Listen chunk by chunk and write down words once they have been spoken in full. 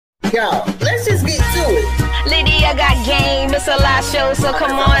Y'all, let's just get to it. Lydia Got Game, it's a live show, so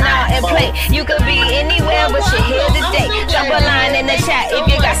come on out and play. You could be anywhere, but you're here today. Drop a line in the chat if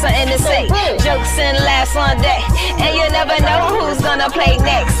you got something to say. Jokes and laughs on deck, and you never know who's gonna play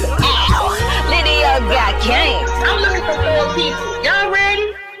next. Ow! Lydia Got Game. I'm looking for 4 people. Y'all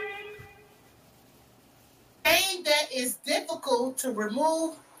ready? Thing that is difficult to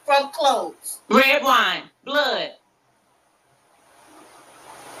remove from clothes. Red wine, blood,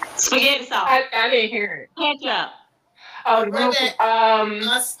 spaghetti sauce. I didn't hear it. Ketchup. Oh, the roof.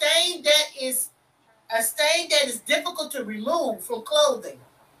 A stain that is difficult to remove from clothing.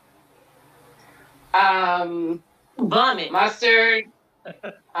 Vomit. Mustard. Red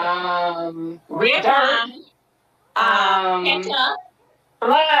dirt. wine. Ketchup.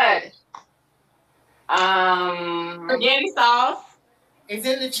 Blood. Spaghetti sauce. It's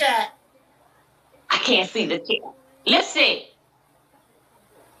in the chat. I can't see the chat. Let's see.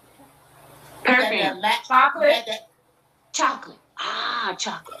 Perfume. Chocolate. Chocolate.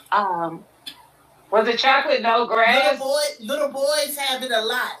 Chocolate. Was it chocolate? No grass. Little boys have it a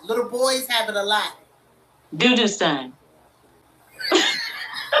lot. Little boys have it a lot. Doo-doo son.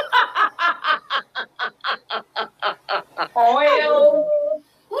 Oil.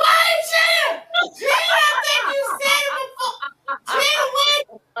 What, Jim? Jim, I think you said it before. Jim, wait.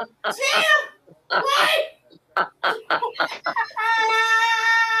 Jim, wait.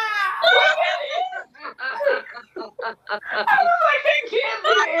 I was like, that can't be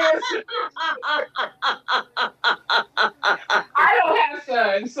the answer. I don't have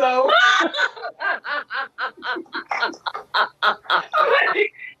sons, so.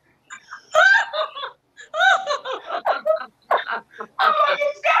 I'm like,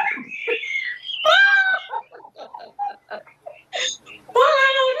 it's gotta be. Well, I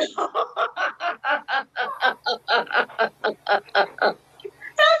don't know.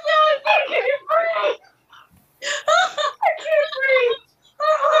 That's not, I can't breathe. I can't breathe.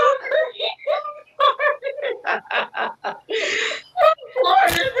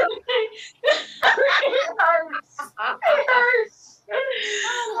 It hurts. Oh, gosh.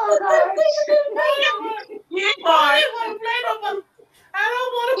 You I don't want to play no more. I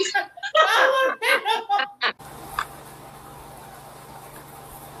don't want to play no more.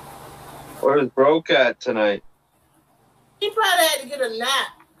 Where's Broke at tonight? He probably had to get a nap.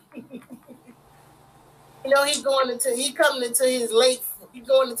 You know, he's going into his late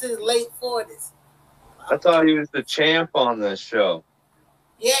 40s. I thought he was the champ on this show.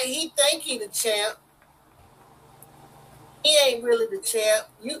 Yeah, he think he the champ. He ain't really the champ.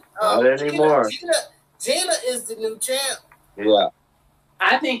 Not anymore. Gina is the new champ. Yeah.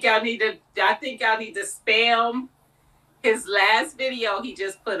 I think y'all need to spam his last video he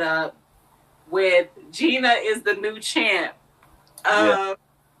just put up with Gina is the new champ.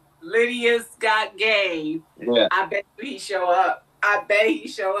 Lydia's Got Game. Yeah. I bet he show up. I bet he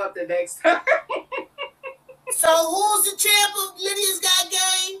show up the next time. So who's the champ of Lydia's Got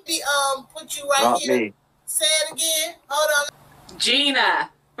Game? Put you right Not here. me. Say it again. Hold on. Gina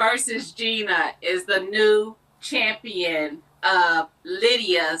versus Gina is the new champion of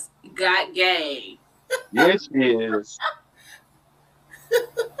Lydia's Got Game. Yes, he is.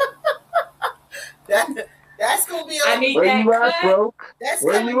 That's gonna be. I need Where that you at, cut. Broke? That's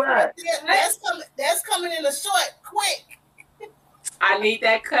Where coming, you at? That's coming in a short, quick. I need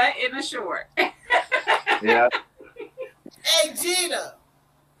that cut in the short. Yeah. Hey Gina,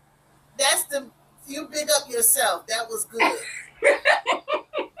 you big up yourself. That was good.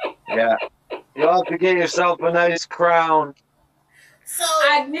 Yeah. You'll have to get yourself a nice crown. So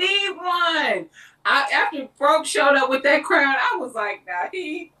I need one. After Broke showed up with that crown, I was like, nah,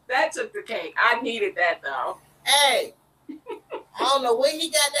 that took the cake. I needed that though. hey, I don't know where he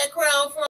got that crown from.